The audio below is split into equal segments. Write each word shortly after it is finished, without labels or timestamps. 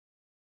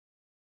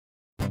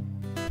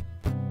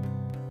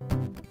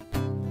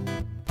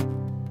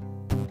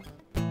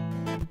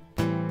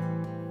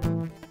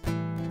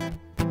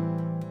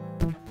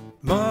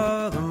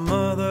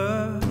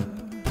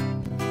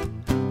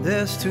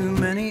There's too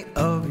many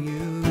of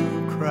you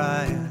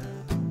crying.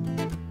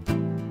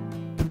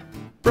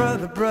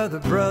 Brother, brother,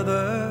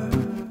 brother,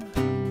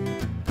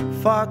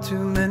 far too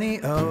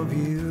many of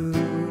you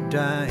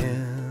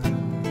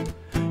dying.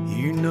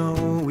 You know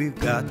we've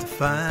got to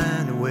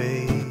find a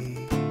way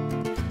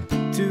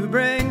to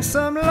bring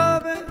some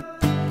loving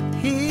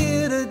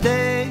here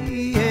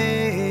today.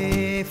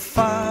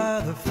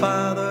 Father,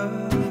 Father,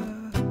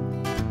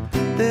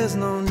 there's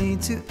no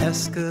need to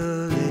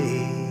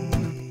escalate.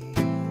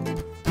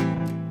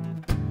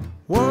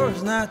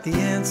 War's not the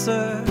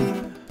answer,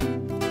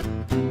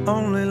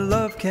 only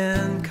love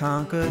can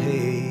conquer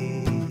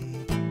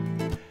hate.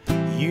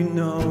 You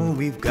know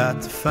we've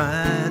got to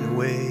find a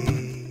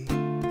way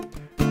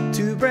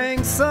to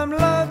bring some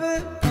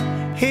loving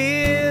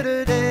here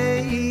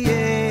today.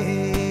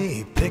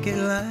 Picket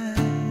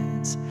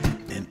lines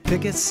and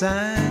picket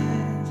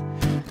signs,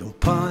 don't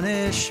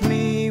punish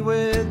me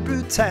with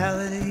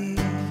brutality.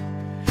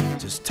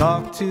 Just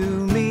talk to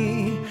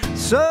me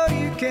so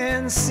you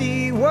can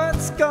see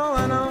what's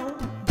going on.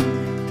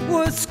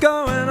 What's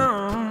going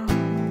on?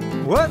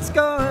 What's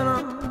going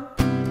on?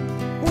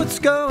 What's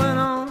going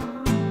on?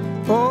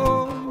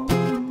 Oh.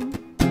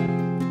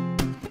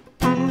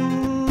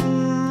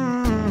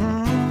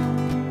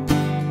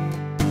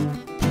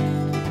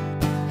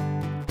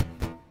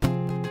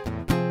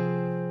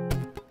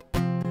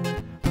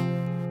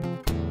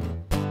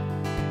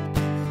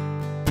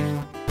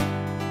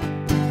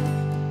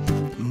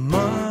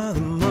 Mother,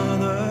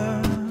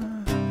 mother,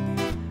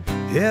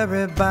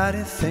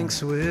 everybody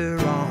thinks we're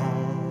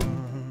wrong.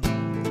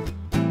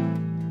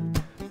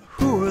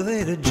 Who are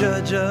they to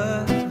judge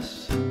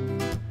us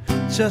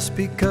just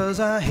because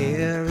our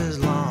hair is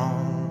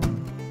long?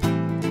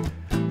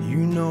 You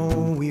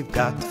know we've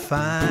got to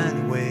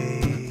find a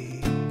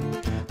way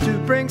to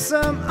bring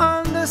some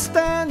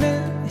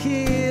understanding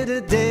here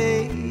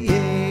today.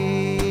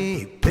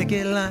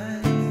 Picket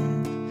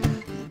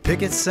lines,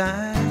 picket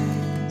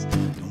signs,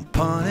 don't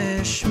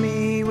punish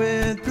me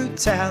with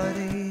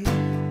brutality.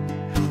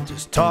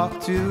 Just talk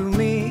to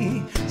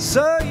me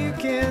so you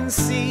can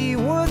see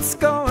what's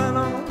going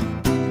on.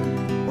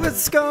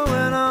 What's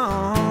going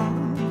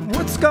on?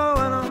 What's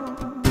going on?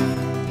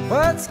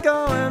 What's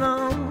going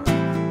on?